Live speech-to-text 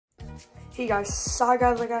Hey guys, sorry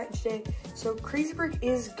guys, like I got today. So Crazy Brick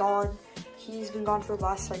is gone. He's been gone for the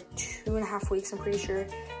last like 2.5 weeks, I'm pretty sure.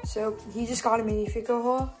 So he just got a Minifico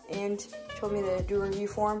haul and told me to do a review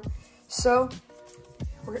for him. So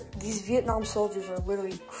these Vietnam soldiers are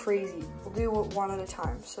literally crazy. We'll do one at a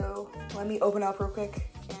time. So let me open up real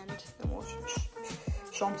quick and then we'll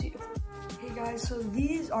show them to you. Hey guys, so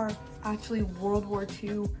these are actually World War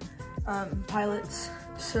II pilots.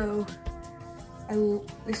 So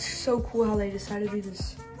it's so cool how they decided to do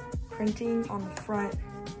this printing on the front.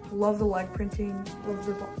 Love the leg printing, love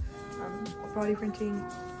the body printing.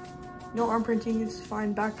 No arm printing, it's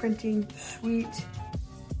fine. Back printing, sweet.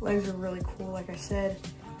 Legs are really cool, like I said.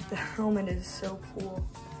 The helmet is so cool.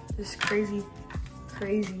 Just crazy,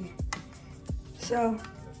 crazy. So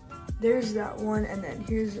there's that one, and then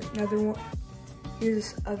here's another one.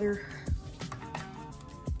 Here's this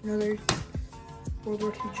another World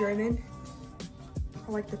War II German.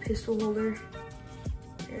 I like the pistol holder,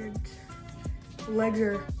 and the legs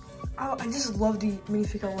are, oh, I just love the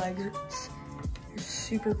Minifico legs. They're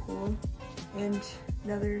super cool. And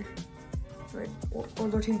another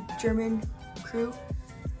World War II German crew.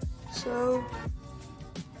 So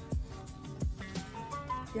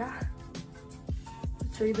yeah,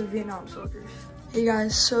 let's show you the Vietnam soldiers. Hey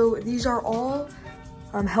guys, so these are all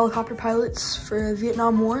helicopter pilots for the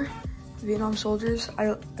Vietnam War, Vietnam soldiers.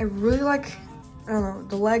 I really like, I don't know,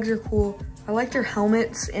 the legs are cool. I like their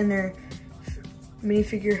helmets and their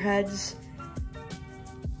minifigure heads.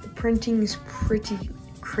 The printing is pretty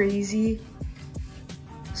crazy.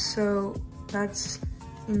 So that's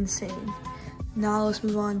insane. Now let's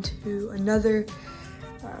move on to another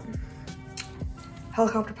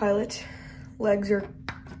helicopter pilot. Legs are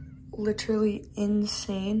literally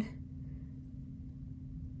insane.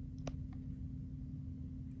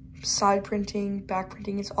 Side printing, back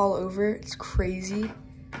printing, it's all over. It's crazy.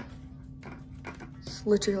 It's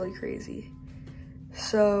literally crazy.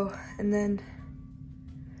 So, and then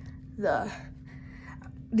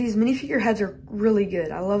these minifigure heads are really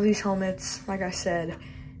good. I love these helmets. Like I said,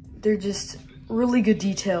 they're just really good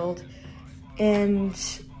detailed, and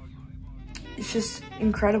it's just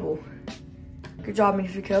incredible. Good job,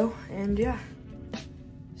 Minifico, and yeah,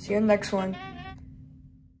 see you in the next one.